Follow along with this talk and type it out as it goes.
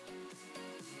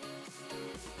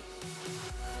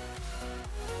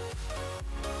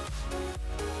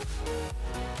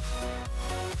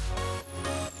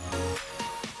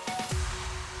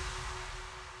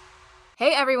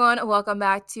Hey everyone, welcome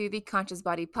back to the Conscious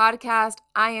Body Podcast.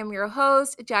 I am your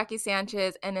host, Jackie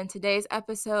Sanchez, and in today's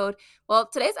episode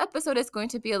is going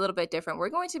to be a little bit different. We're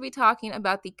going to be talking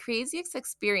about the craziest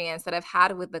experience that I've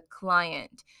had with a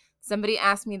client. Somebody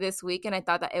asked me this week, and I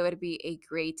thought that it would be a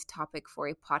great topic for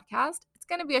a podcast. It's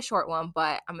going to be a short one,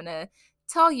 but I'm going to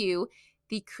tell you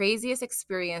the craziest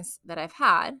experience that I've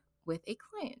had with a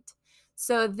client.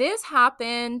 So this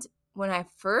happened when I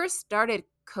first started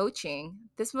coaching.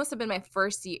 This must have been my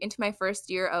first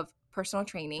year of personal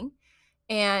training.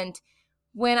 And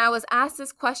when I was asked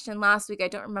this question last week, I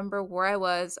don't remember where I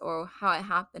was or how it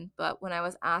happened, but when I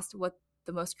was asked what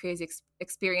the most crazy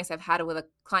experience I've had with a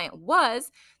client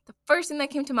was, the first thing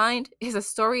that came to mind is a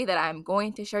story that I'm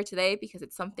going to share today because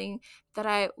it's something that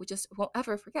I just won't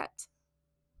ever forget.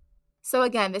 So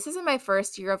again, this is in my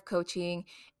first year of coaching,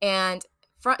 and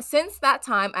since that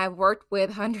time, I've worked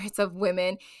with hundreds of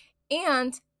women,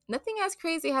 and nothing as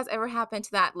crazy has ever happened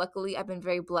to that. Luckily, I've been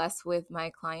very blessed with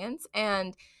my clients,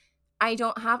 and I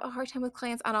don't have a hard time with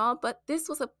clients at all, but this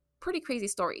was a pretty crazy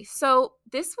story. So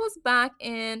this was back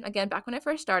when I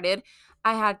first started.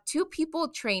 I had two people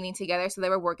training together, so they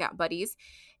were workout buddies,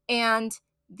 and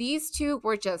these two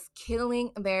were just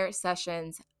killing their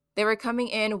sessions. They were coming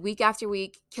in week after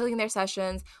week, killing their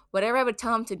sessions. Whatever I would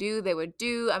tell them to do, they would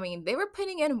do. I mean, they were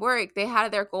putting in work. They had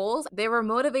their goals. They were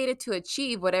motivated to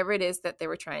achieve whatever it is that they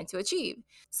were trying to achieve.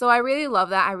 So I really love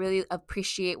that. I really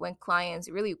appreciate when clients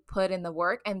really put in the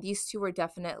work. And these two were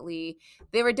definitely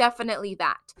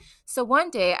that. So one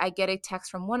day I get a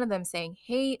text from one of them saying,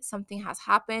 "Hey, something has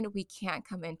happened. We can't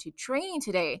come into training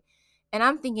today." And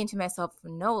I'm thinking to myself,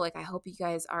 no, I hope you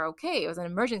guys are okay. It was an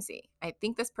emergency. I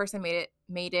think this person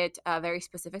made it very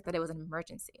specific that it was an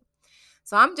emergency.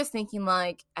 So I'm just thinking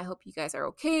I hope you guys are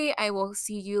okay. I will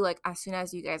see you as soon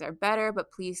as you guys are better,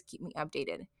 but please keep me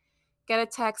updated. Get a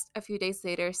text a few days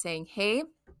later saying, "Hey,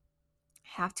 I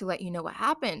have to let you know what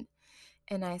happened."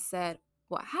 And I said,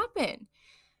 "What happened?"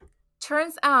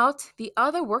 Turns out the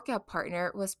other workout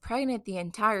partner was pregnant the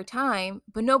entire time,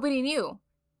 but nobody knew.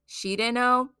 She didn't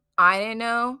know. I didn't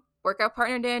know. Workout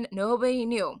partner didn't. Nobody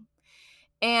knew.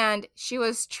 And she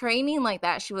was training like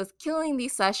that. She was killing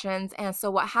these sessions. And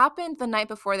so what happened the night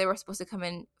before they were supposed to come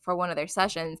in for one of their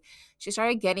sessions, she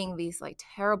started getting these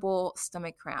terrible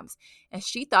stomach cramps. And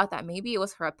she thought that maybe it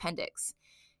was her appendix.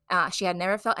 She had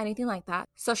never felt anything like that.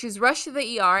 So she's rushed to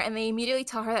the ER and they immediately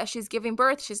tell her that she's giving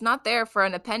birth. She's not there for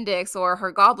an appendix or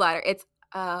her gallbladder. It's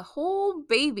a whole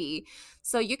baby.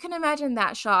 So you can imagine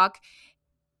that shock.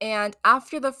 And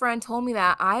after the friend told me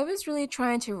that, I was really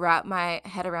trying to wrap my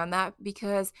head around that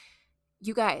because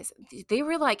you guys, they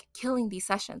were killing these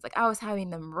sessions. I was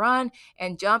having them run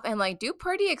and jump and do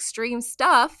pretty extreme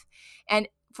stuff. And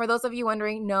for those of you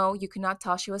wondering, no, you could not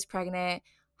tell she was pregnant.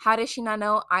 How did she not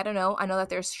know? I don't know. I know that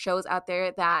there's shows out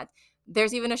there that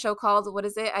there's even a show called, what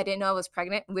is it? I Didn't Know I Was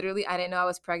Pregnant. Literally, I didn't know I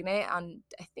was pregnant on,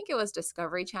 I think it was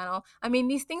Discovery Channel. I mean,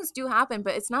 these things do happen,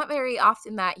 but it's not very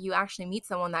often that you actually meet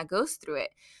someone that goes through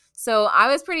it. So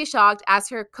I was pretty shocked as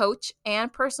her coach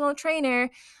and personal trainer.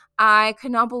 I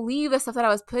could not believe the stuff that I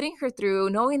was putting her through,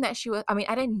 knowing that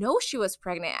I didn't know she was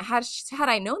pregnant. Had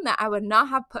I known that, I would not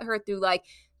have put her through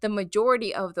the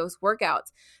majority of those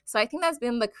workouts. So I think that's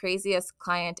been the craziest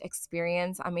client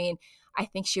experience. I mean,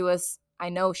 I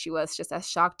know she was just as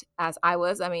shocked as I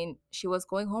was. I mean, she was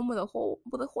going home with a whole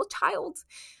child.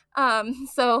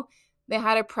 So they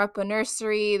had to prep a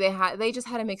nursery. They just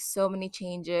had to make so many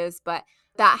changes, but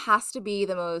that has to be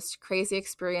the most crazy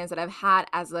experience that I've had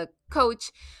as a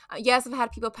coach. Yes, I've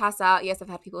had people pass out. Yes, I've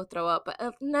had people throw up,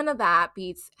 but none of that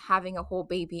beats having a whole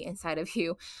baby inside of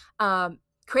you.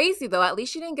 Crazy though, at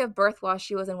least she didn't give birth while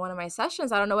she was in one of my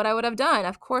sessions. I don't know what I would have done.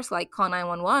 Of course, call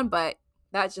 911, but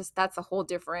that's a whole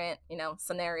different,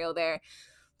 scenario there.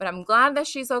 But I'm glad that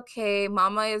she's okay.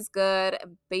 Mama is good.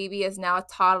 Baby is now a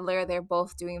toddler. They're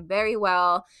both doing very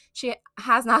well. She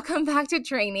has not come back to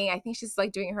training. I think she's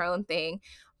doing her own thing.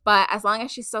 But as long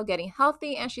as she's still getting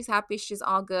healthy and she's happy, she's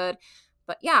all good.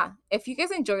 But yeah, if you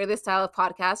guys enjoy this style of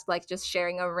podcast, just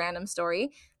sharing a random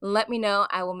story, let me know.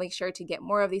 I will make sure to get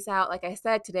more of these out. Like I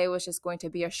said, today was just going to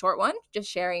be a short one, just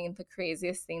sharing the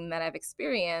craziest thing that I've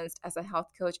experienced as a health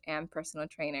coach and personal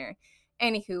trainer.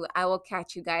 Anywho, I will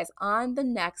catch you guys on the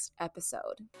next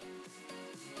episode.